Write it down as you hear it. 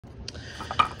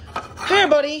Hey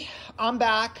everybody, I'm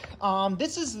back.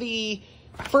 This is the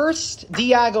first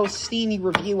deagostini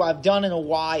review I've done in a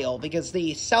while because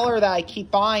the seller that I keep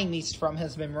buying these from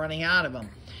has been running out of them.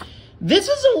 This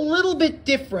is a little bit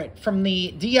different from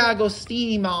the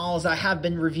deagostini models I have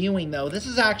been reviewing though. This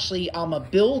is actually a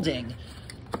building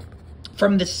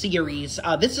from the series.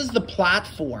 This is the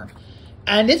platform.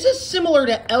 And this is similar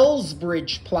to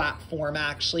Elsbridge platform,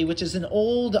 actually, which is an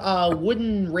old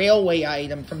wooden railway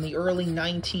item from the early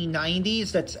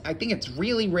 1990s. I think it's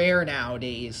really rare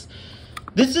nowadays.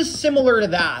 This is similar to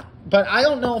that, but I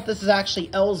don't know if this is actually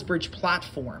Elsbridge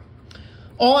platform.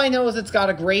 All I know is it's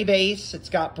got a gray base. It's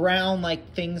got brown,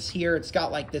 like, things here. It's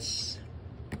got, like, this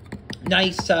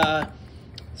nice,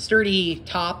 sturdy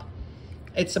top.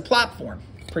 It's a platform,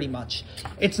 pretty much.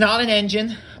 It's not an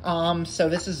engine. So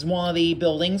this is one of the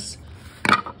buildings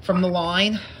from the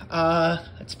line.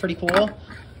 It's pretty cool.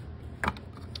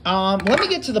 Let me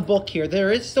get to the book here.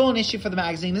 There is still an issue for the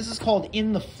magazine. This is called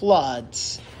In the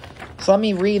Floods. So let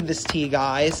me read this to you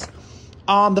guys.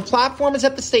 The platform is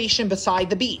at the station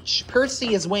beside the beach.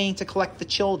 Percy is waiting to collect the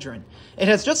children. It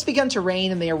has just begun to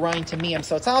rain and they are running to meet him.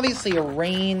 So it's obviously a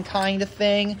rain kind of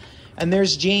thing. And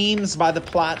there's James by the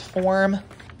platform.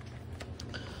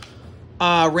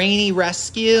 Rainy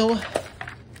rescue.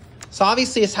 So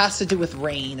obviously this has to do with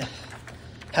rain.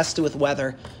 Has to do with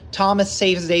weather. Thomas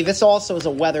saves the day. This also is a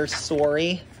weather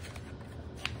story.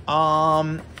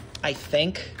 I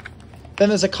think. Then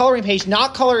there's a coloring page,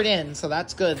 not colored in, so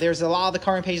that's good. There's a lot of the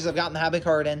coloring pages I've gotten that have been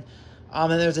colored in.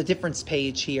 And there's a difference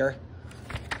page here.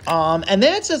 And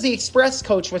then it says the Express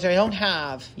Coach, which I don't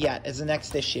have yet, is the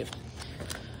next issue.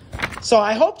 So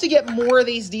I hope to get more of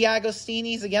these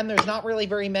deagostinis. Again, there's not really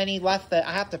very many left that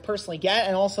I have to personally get,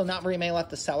 and also not very many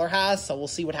left the seller has, so we'll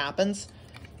see what happens.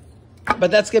 But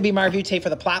that's going to be my review tape for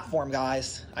the platform,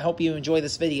 guys. I hope you enjoy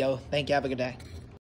this video. Thank you. Have a good day.